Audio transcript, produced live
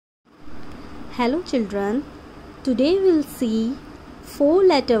Hello children, today we'll see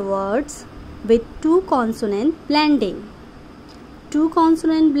 4-letter words with 2 consonant blending. 2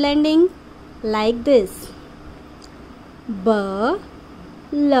 consonant blending like this: b,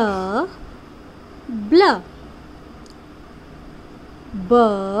 l, bl. B,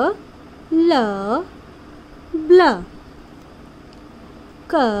 l, bl.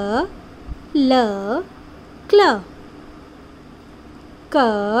 K, l, cl. K,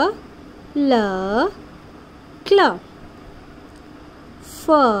 l, cl. F,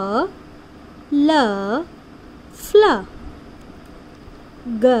 l, fl.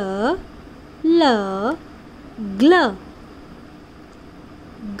 G, l, gl.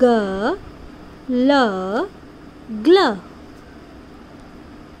 G, l, gl.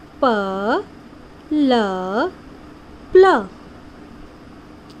 P, l, pl.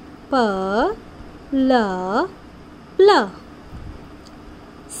 P, l, pl.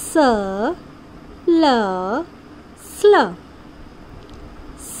 S, l, sl.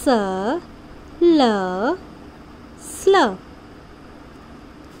 S, l, sl.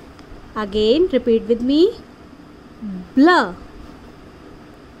 Again repeat with me: bl,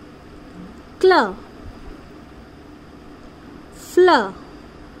 cl, fl,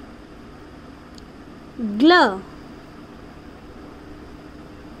 gl,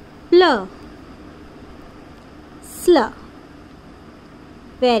 pl, sl.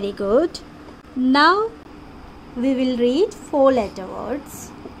 Very good. Now we will read 4-letter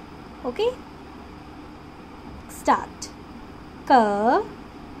words. Okay? Start. K,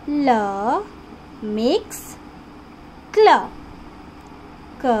 l, mix, cl.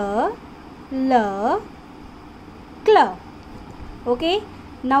 K, l, cl. Okay?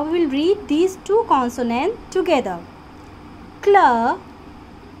 Now we will read these 2 consonants together. Cl,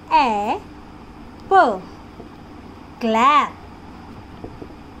 a, p. Clap.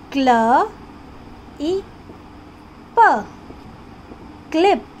 Cl, e, p.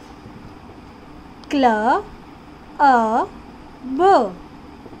 Clip. Cl, a, b.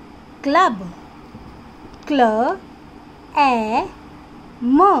 Club. Cl, a,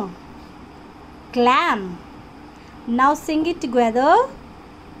 m. Clam. Now sing it together.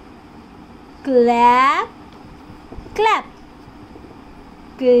 Clap, clap.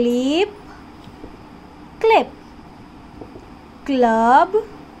 Clip, clip. Club,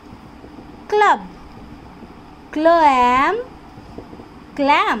 club. Clam,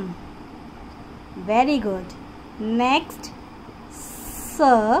 clam. Very good. Next, s,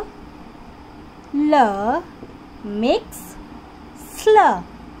 l, mix, sl.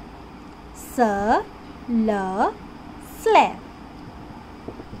 S, l, sl.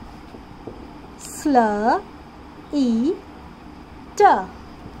 Sl, e, t.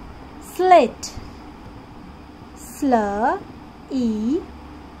 Slit. Sl, e,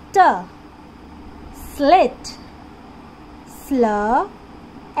 t. Slit. Sl,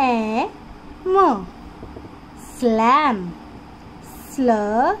 a, m. Slam. Sl,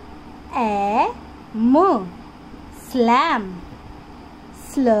 a, m. Slam.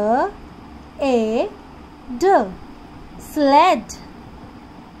 Sl, a, d. Sled.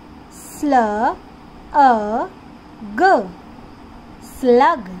 Sl, a, g.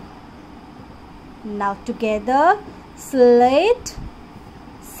 Slug. Now together: slit,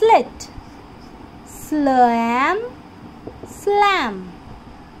 slit. Slam, slam.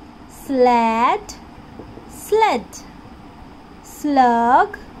 Sled, sled.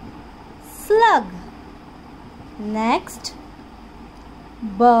 Slug, slug. Next,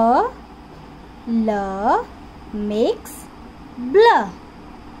 b, l, mix, bl.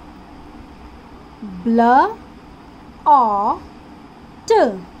 Bl, a, t.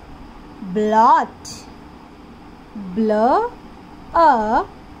 Blot. Bl, a,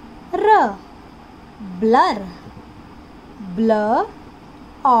 r. Blur. Bl,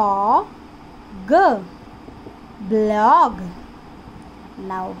 a, g. Blog.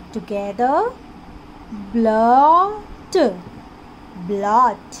 Now together: blot,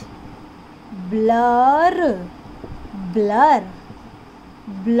 blot. Blur, blur.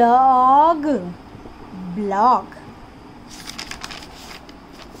 Blog, blog.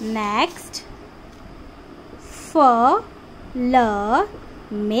 Next, f, l,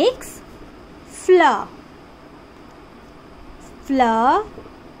 mix, fl. Fl,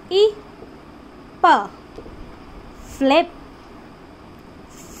 e, p. Flip.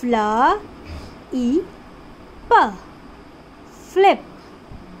 Fl, e, p. Flip.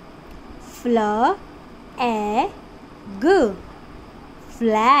 Fl, a, g.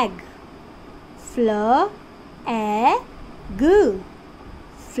 Flag. Fl, a, g.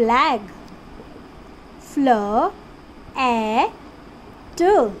 Flag. Fl, a, t.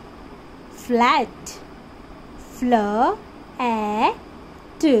 flat. Fl-a-t,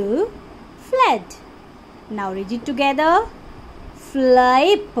 flat. Now read it together.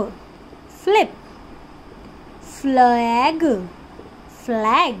 Flip, flip. Flag,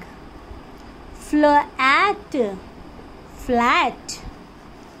 flag. Flat, flat.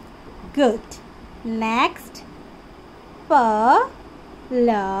 Good. Next, pl,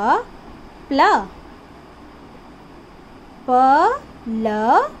 pl. Pl,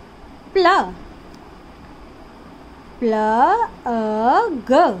 pl.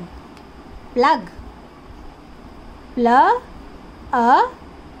 Plug, plug.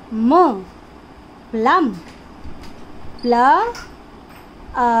 Plum, plum. Plus,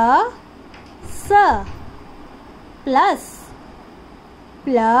 plus.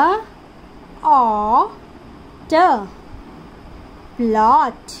 Plot,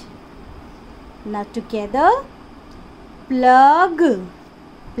 plot. Now together, plug,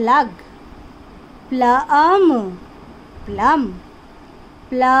 plug. Plum, plum.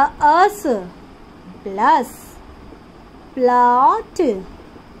 Plus, plus. Plot,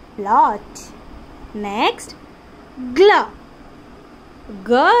 plot. Next, gla,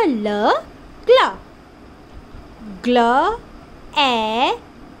 gla, gla. Glam,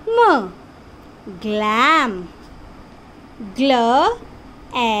 glam.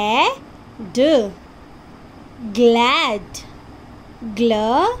 Glad,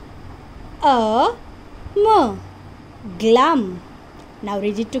 glad. Glum. Now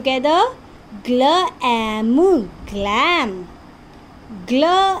read it together. Glam, glam.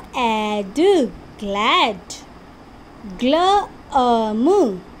 Glad, glad.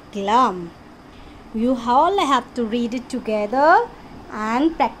 Glum. You all have to read it together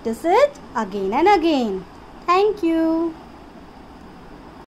and practice it again and again. Thank you.